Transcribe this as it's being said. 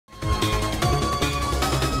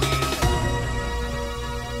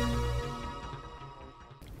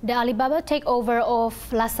The Alibaba takeover of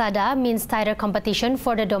Lazada means tighter competition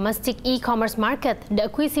for the domestic e-commerce market. The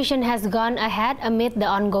acquisition has gone ahead amid the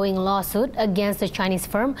ongoing lawsuit against the Chinese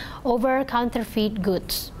firm over counterfeit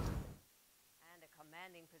goods. And a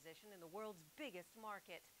commanding position in the world's biggest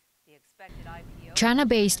market. The expected IPO.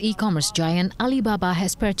 China-based e-commerce giant Alibaba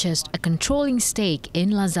has purchased a controlling stake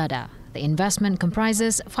in Lazada. The investment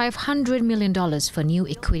comprises $500 million for new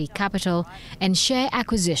equity capital and share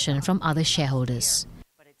acquisition from other shareholders.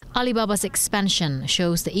 Alibaba's expansion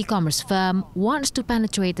shows the e-commerce firm wants to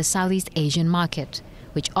penetrate the Southeast Asian market,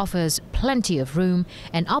 which offers plenty of room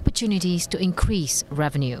and opportunities to increase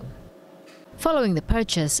revenue. Following the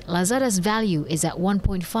purchase, Lazada's value is at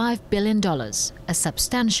 $1.5 billion, a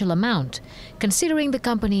substantial amount, considering the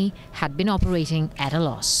company had been operating at a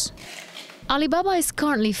loss. Alibaba is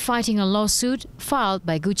currently fighting a lawsuit filed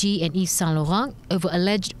by Gucci and Yves Saint Laurent over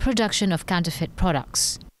alleged production of counterfeit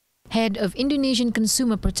products. Head of Indonesian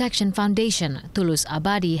Consumer Protection Foundation, Tulus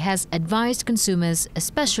Abadi, has advised consumers,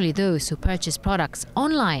 especially those who purchase products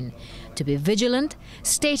online, to be vigilant,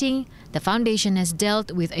 stating the foundation has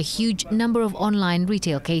dealt with a huge number of online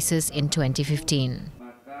retail cases in 2015.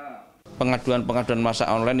 Pengaduan massa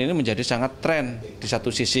online ini menjadi sangat tren. Di satu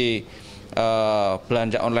sisi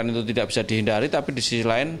belanja online itu tidak bisa dihindari, tapi di sisi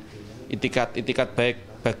lain itikat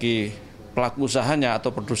baik bagi pelaku usahanya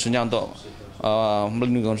atau produsennya untuk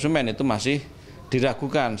melindungi konsumen itu masih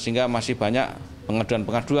diragukan, sehingga masih banyak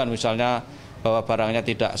pengaduan misalnya bahwa barangnya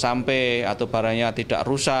tidak sampai atau barangnya tidak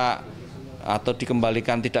rusak atau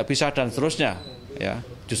dikembalikan tidak bisa dan seterusnya. Ya,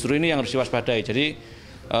 justru ini yang harus diwaspadai. Jadi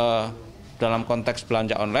dalam konteks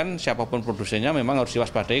belanja online siapapun produsennya memang harus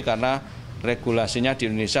diwaspadai karena regulasinya di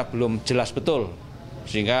Indonesia belum jelas betul,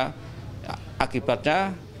 sehingga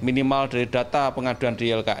akibatnya minimal dari data pengaduan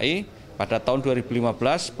di YLKI pada tahun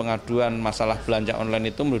 2015 pengaduan masalah belanja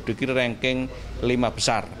online itu menduduki ranking 5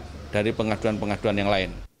 besar dari pengaduan-pengaduan yang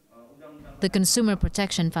lain. The Consumer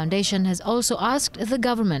Protection Foundation has also asked the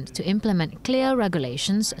government to implement clear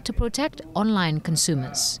regulations to protect online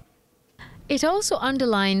consumers. It also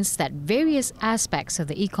underlines that various aspects of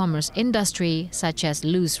the e-commerce industry, such as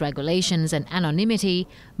loose regulations and anonymity,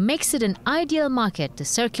 makes it an ideal market to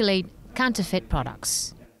circulate counterfeit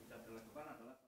products.